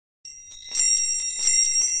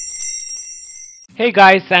Hey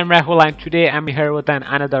guys, I'm Rahul and today I'm here with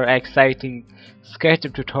another exciting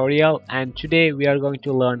Sketchup tutorial, and today we are going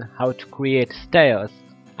to learn how to create stairs.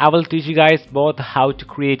 I will teach you guys both how to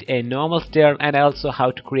create a normal stair and also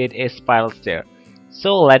how to create a spiral stair.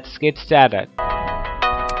 So let's get started.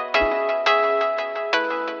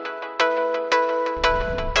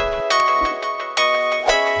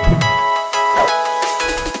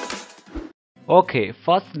 Okay,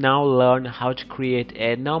 first now learn how to create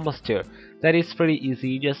a normal stair. That is pretty easy.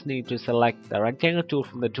 You just need to select the rectangle tool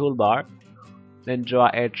from the toolbar, then draw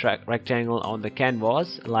a rectangle on the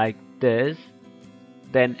canvas like this,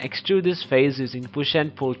 then extrude this face using push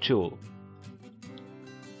and pull tool,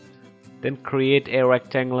 then create a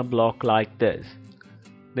rectangular block like this,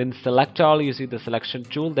 then select all using the selection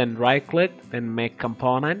tool, then right click, then make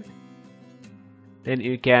component, then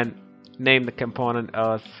you can name the component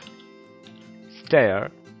as stair,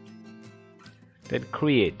 then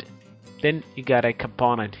create, then you got a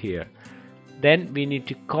component here. Then we need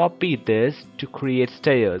to copy this to create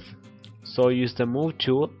stairs, so use the move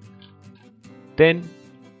tool, then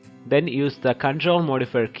use the control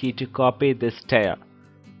modifier key to copy this stair.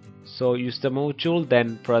 So use the move tool,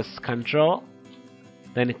 then press control,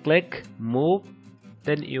 then click move,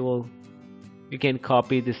 then you can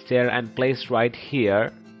copy this stair and place right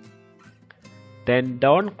here. Then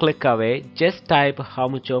don't click away, just type how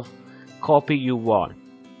much of copy you want,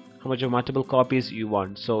 how much of multiple copies you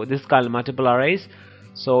want. So this is called multiple arrays,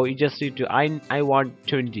 so you just need to I want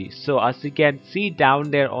 20. So as you can see down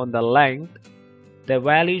there on the length, the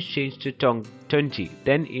value changed to 20.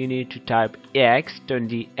 Then you need to type x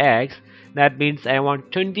 20x, that means I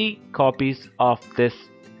want 20 copies of this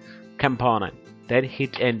component. Then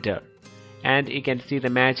hit enter and you can see the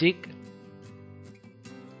magic.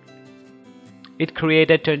 It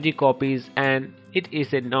created 20 copies and it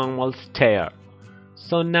is a normal stair.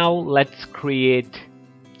 So now let's create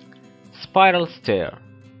spiral stair.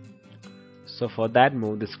 So for that,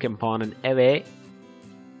 move this component away.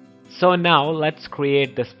 So now let's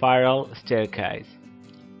create the spiral staircase.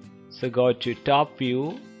 So go to top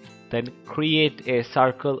view, then create a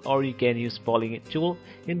circle, or you can use polygon tool.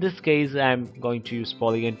 In this case I'm going to use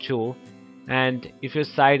polygon tool, and if your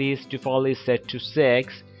side is defaultly set to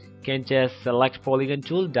 6, you can just select polygon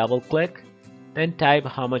tool, double click, then type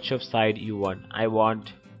how much of side you want. I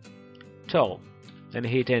want 12, then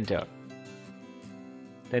hit enter.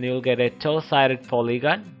 Then you'll get a 12-sided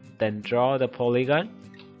polygon, then draw the polygon,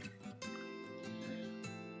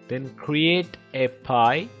 then create a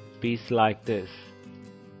pie piece like this,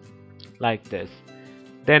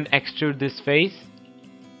 then extrude this face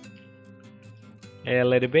a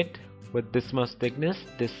little bit with this much thickness,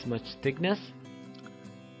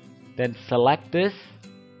 then select this,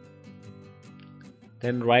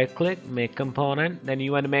 then right click, make component. Then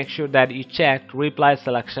you want to make sure that you check reply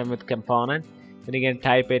selection with component. Then you can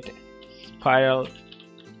type it spiral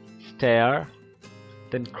stair,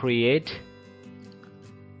 then create.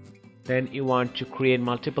 Then you want to create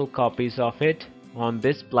multiple copies of it on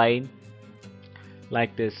this plane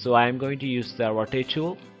like this. So I'm going to use the rotate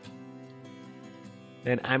tool,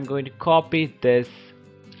 then I'm going to copy this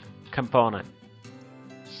component.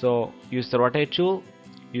 So use the rotate tool,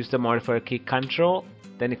 use the modifier key control,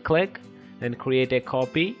 then click, then create a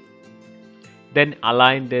copy, then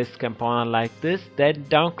align this component like this, then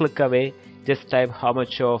don't click away, just type how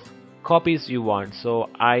much of copies you want. So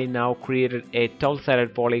I now created a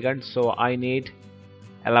 12-sided polygon, so I need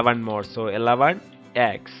 11 more, so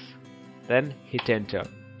 11x, then hit enter.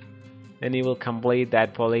 Then you will complete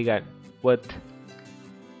that polygon with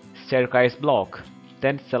staircase block.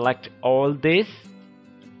 Then select all this,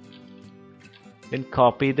 then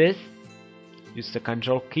copy this, use the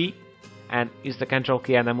control key and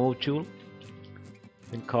the move tool,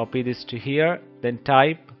 then copy this to here, then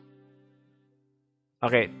type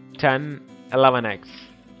 11x,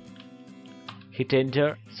 hit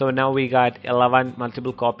enter. So now we got 11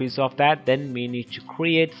 multiple copies of that. Then we need to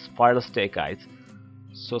create spiral staircase.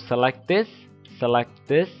 So select this,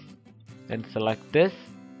 then select this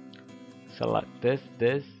one,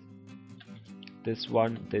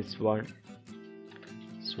 this one,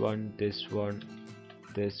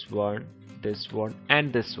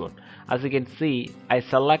 and this one. As you can see, I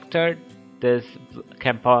selected this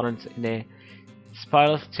components in a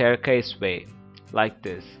spiral staircase way like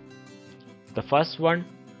this. The first one,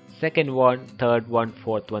 second one, third one,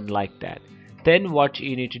 fourth one, like that. Then what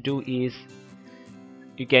you need to do is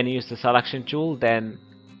you can use the selection tool, then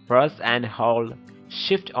press and hold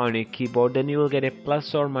shift on your keyboard, then you will get a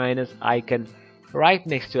plus or minus icon right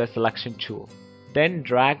next to a selection tool. Then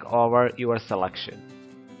drag over your selection.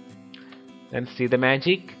 Then see the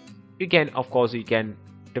magic, You can, of course, you can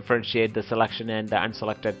differentiate the selection and the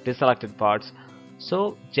deselected parts.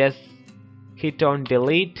 So just hit on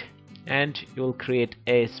delete and you will create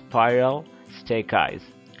a spiral staircase.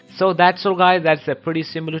 So that's all guys, that's a pretty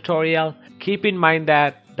simple tutorial. Keep in mind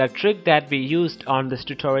that the trick that we used on this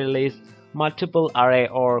tutorial is multiple array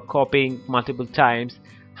or copying multiple times.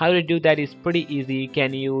 How to do that is pretty easy. You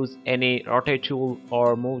can use any rotate tool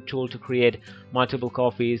or move tool to create multiple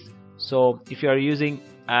copies. So if you are using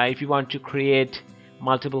if you want to create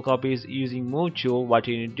multiple copies using move tool, what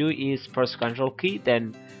you need to do is press Ctrl key,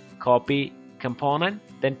 then copy component,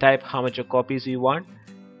 then type how much of copies you want,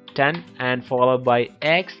 10, and followed by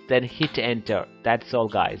X, then hit enter. That's all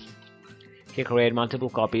guys. You can create multiple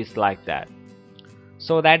copies like that.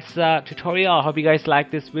 So that's the tutorial. I hope you guys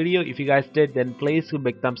liked this video. If you guys did, then please give a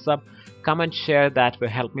big thumbs up, comment, share, that will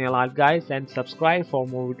help me a lot guys, and subscribe for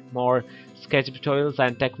more Sketchup tutorials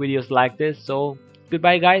and tech videos like this. So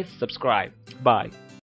goodbye guys, subscribe, bye.